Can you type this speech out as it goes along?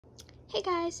Hey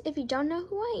guys, if you don't know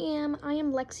who I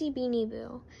am Lexi Beanie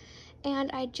Boo, and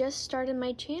I just started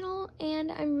my channel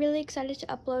and I'm really excited to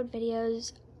upload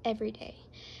videos every day.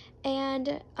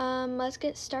 And let's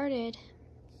get started.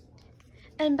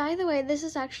 And by the way, this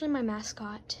is actually my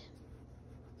mascot.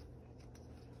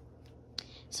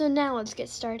 So now let's get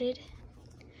started.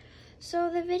 So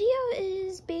the video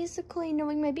is basically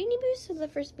knowing my Beanie Boo. So the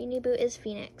first Beanie Boo is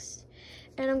Phoenix.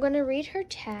 And I'm going to read her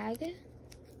tag.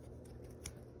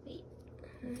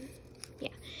 Yeah,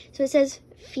 so it says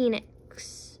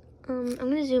Phoenix. I'm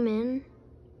gonna zoom in.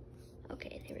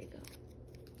 Okay, there we go.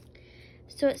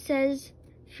 So it says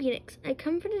Phoenix. I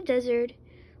come from the desert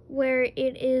where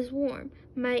it is warm.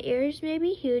 My ears may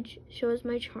be huge, shows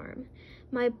my charm.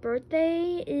 My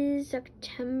birthday is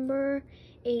September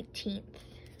 18th.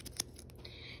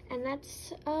 And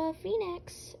that's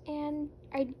Phoenix. And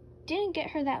I didn't get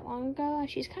her that long ago.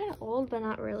 She's kind of old, but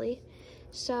not really.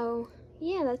 So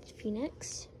yeah, that's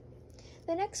Phoenix.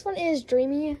 The next one is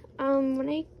Dreamy. When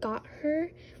I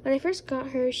first got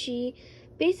her, she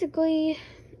basically,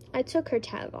 I took her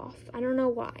tag off. I don't know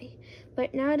why,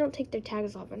 but now I don't take their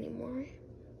tags off anymore.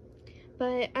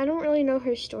 But I don't really know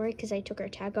her story because I took her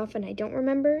tag off and I don't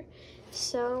remember.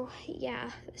 So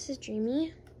yeah, this is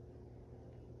Dreamy.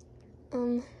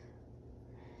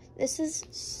 This is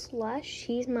Slush.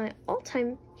 He's my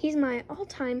all-time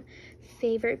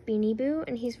favorite Beanie Boo,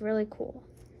 and he's really cool.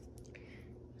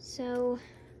 So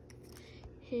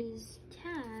his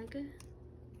tag,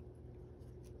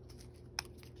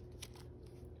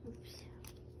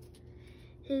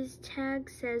 his tag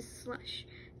says Slush.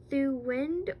 Through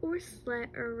wind or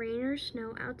sleet or rain or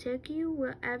snow, I'll take you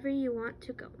wherever you want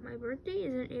to go. My birthday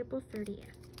is on April 30th.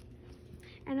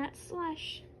 And that's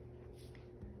Slush.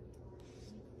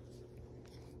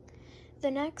 The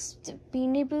next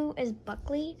Beanie Boo is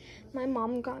Buckley. My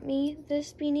mom got me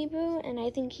this Beanie Boo, and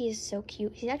I think he is so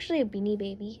cute. He's actually a beanie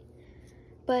baby.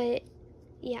 But,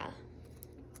 yeah.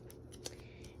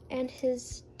 And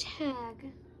his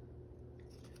tag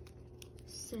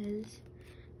says,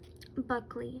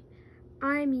 Buckley.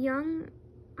 I'm young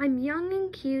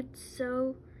and cute,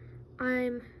 so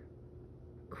I'm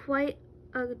quite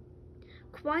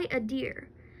a dear.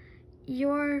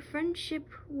 Your friendship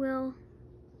will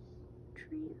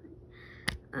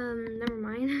never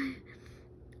mind.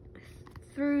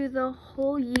 Through the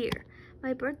whole year.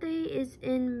 My birthday is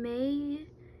in May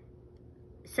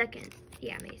 2nd.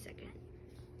 Yeah, May 2nd.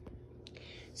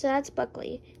 So that's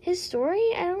Buckley. His story,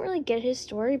 I don't really get his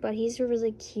story, but he's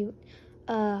really cute.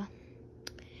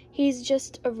 He's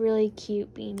just a really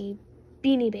cute beanie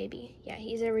baby. Yeah,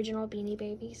 he's an original beanie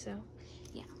baby, so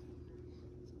yeah.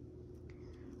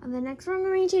 And the next one I'm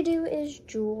going to do is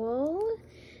Jewel.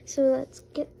 So let's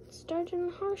get started on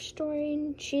her story.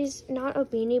 And she's not a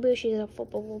Beanie Boo, she's a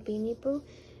football Beanie Boo,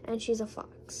 and she's a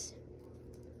fox.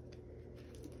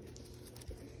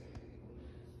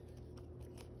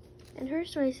 And her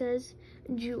story says,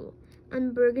 Jewel,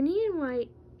 I'm burgundy and white,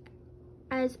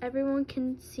 as everyone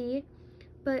can see,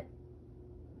 but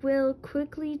will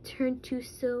quickly turn to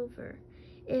silver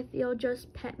if you'll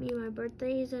just pet me. My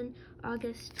birthday is on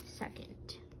August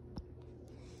 2nd.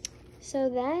 So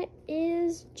that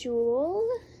is Jewel.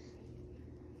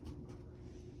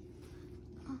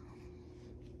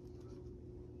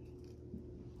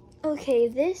 Okay,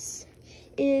 this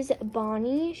is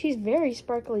Bonnie. She's very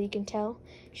sparkly, you can tell.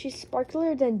 She's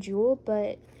sparklier than Jewel,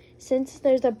 but since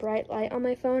there's a bright light on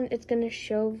my phone, it's gonna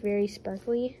show very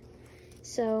sparkly.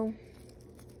 So,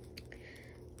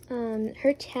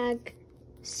 her tag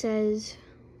says,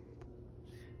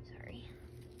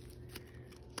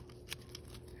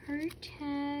 her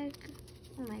tag,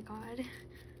 oh my god.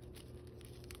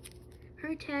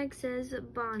 Her tag says,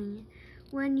 Bonnie.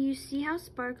 When you see how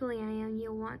sparkly I am,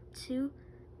 you'll want to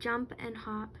jump and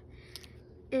hop.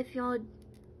 If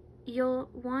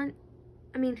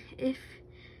if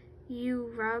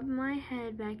you rub my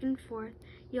head back and forth,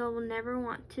 you'll never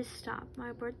want to stop.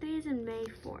 My birthday is in May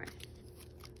 4th.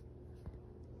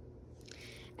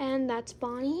 And that's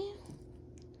Bonnie.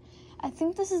 I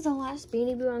think this is the last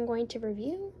Beanie Boo I'm going to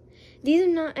review. These are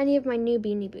not any of my new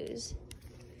Beanie Boos.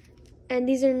 And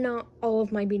these are not all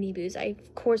of my Beanie Boos. I,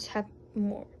 of course, have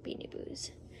more Beanie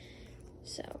Boos.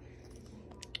 So,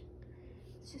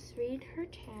 let's just read her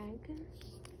tag.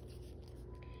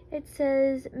 It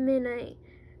says, Midnight.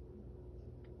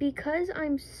 Because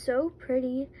I'm so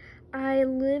pretty, I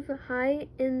live high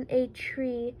in a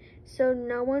tree, so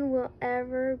no one will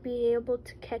ever be able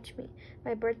to catch me.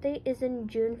 My birthday is in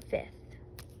June 5th.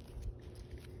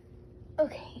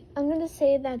 Okay, I'm gonna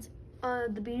say that's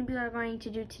the Beanie Boo I'm going to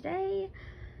do today.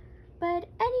 But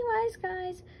anyways,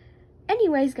 guys,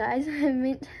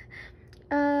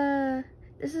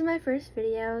 This is my first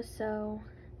video, so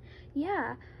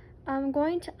yeah. I'm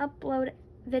going to upload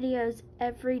videos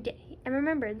every day. And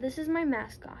remember, this is my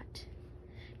mascot.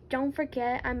 Don't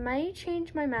forget, I might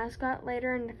change my mascot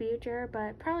later in the future,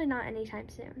 but probably not anytime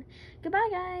soon. Goodbye,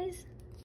 guys!